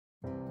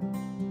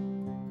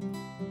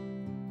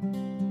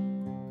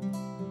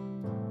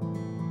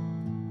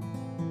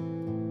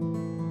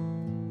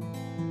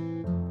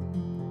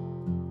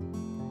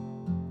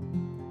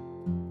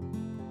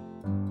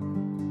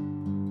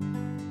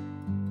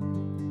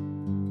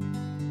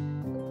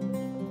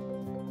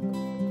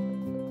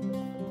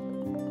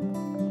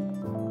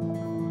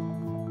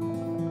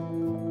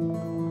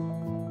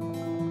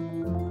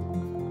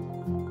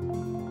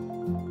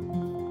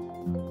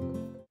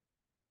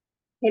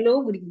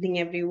Hello, good evening,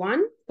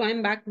 everyone. So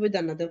I'm back with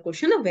another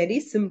question, a very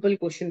simple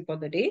question for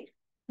the day,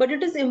 but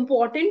it is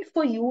important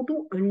for you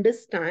to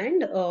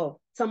understand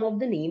some of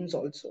the names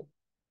also.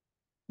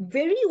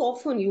 Very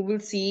often you will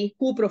see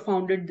who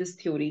propounded this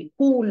theory,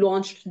 who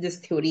launched this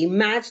theory,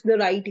 match the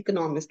right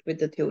economist with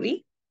the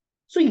theory.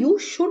 So you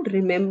should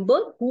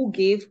remember who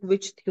gave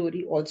which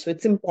theory also.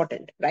 It's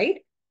important,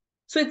 right?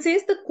 So it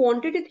says the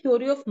quantity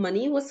theory of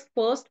money was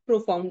first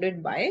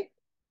propounded by,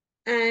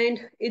 and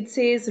it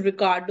says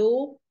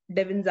Ricardo,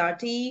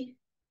 Davinzati,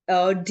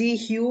 D.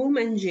 Hume,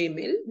 and J.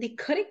 Mill. The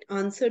correct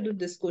answer to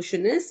this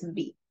question is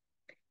B.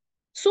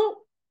 So,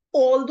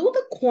 although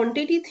the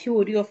quantity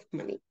theory of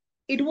money,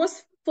 it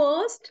was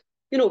first,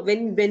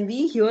 when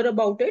we hear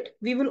about it,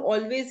 we will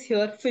always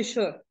hear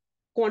Fisher,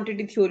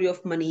 quantity theory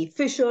of money,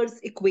 Fisher's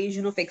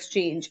equation of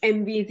exchange,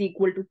 MV is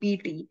equal to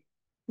PT,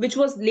 which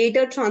was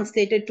later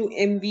translated to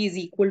MV is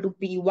equal to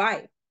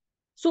PY.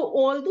 So,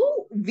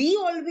 although we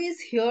always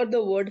hear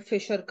the word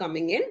Fisher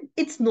coming in,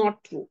 it's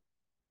not true.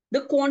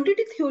 The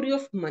quantity theory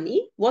of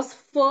money was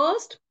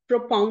first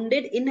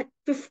propounded in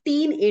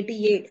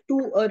 1588,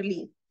 too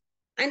early,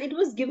 and it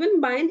was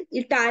given by an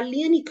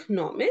Italian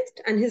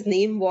economist, and his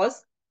name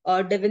was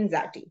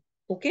Davinzati.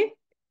 Okay,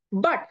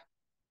 but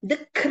the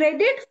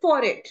credit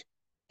for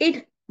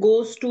it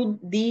goes to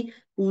the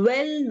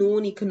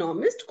well-known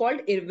economist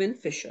called Irving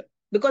Fisher,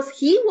 because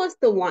he was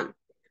the one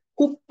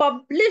who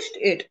published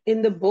it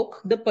in the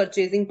book The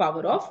Purchasing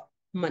Power of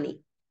Money.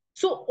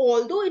 So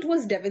although it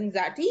was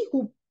Davinzati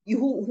who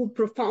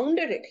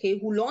propounded it,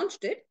 who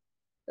launched it,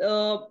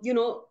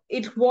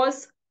 it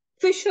was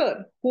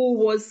Fisher who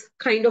was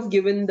kind of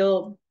given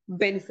the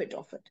benefit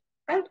of it.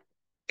 Right?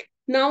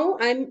 Now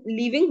I'm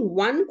leaving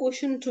one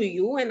question to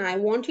you, and I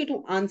want you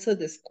to answer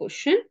this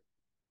question.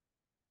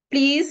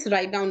 Please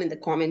write down in the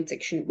comment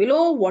section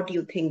below what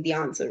you think the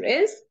answer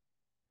is.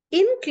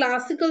 In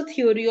classical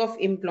theory of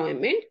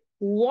employment,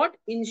 what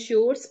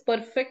ensures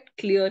perfect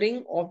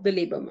clearing of the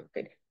labor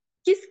market?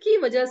 किसकी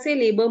वजह से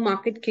labor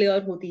market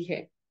clear होती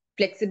है?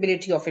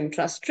 Flexibility of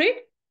interest rate,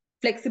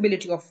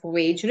 flexibility of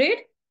wage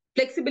rate,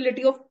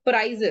 flexibility of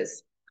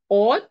prices,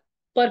 or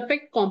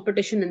perfect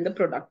competition in the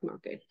product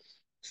market.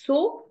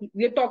 So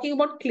we are talking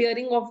about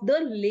clearing of the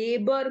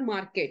labor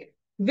market.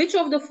 Which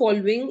of the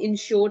following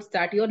ensures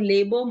that your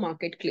labor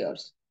market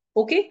clears?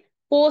 Okay,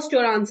 post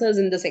your answers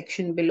in the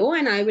section below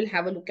and I will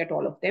have a look at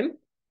all of them.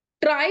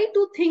 Try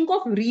to think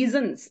of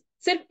reasons.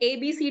 Sirf A,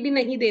 B, C, D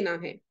nahi dena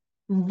hai.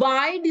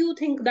 Why do you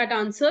think that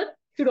answer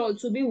should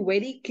also be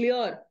very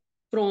clear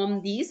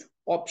from these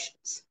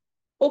options?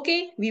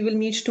 Okay, we will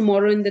meet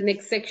tomorrow in the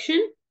next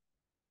section.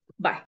 Bye.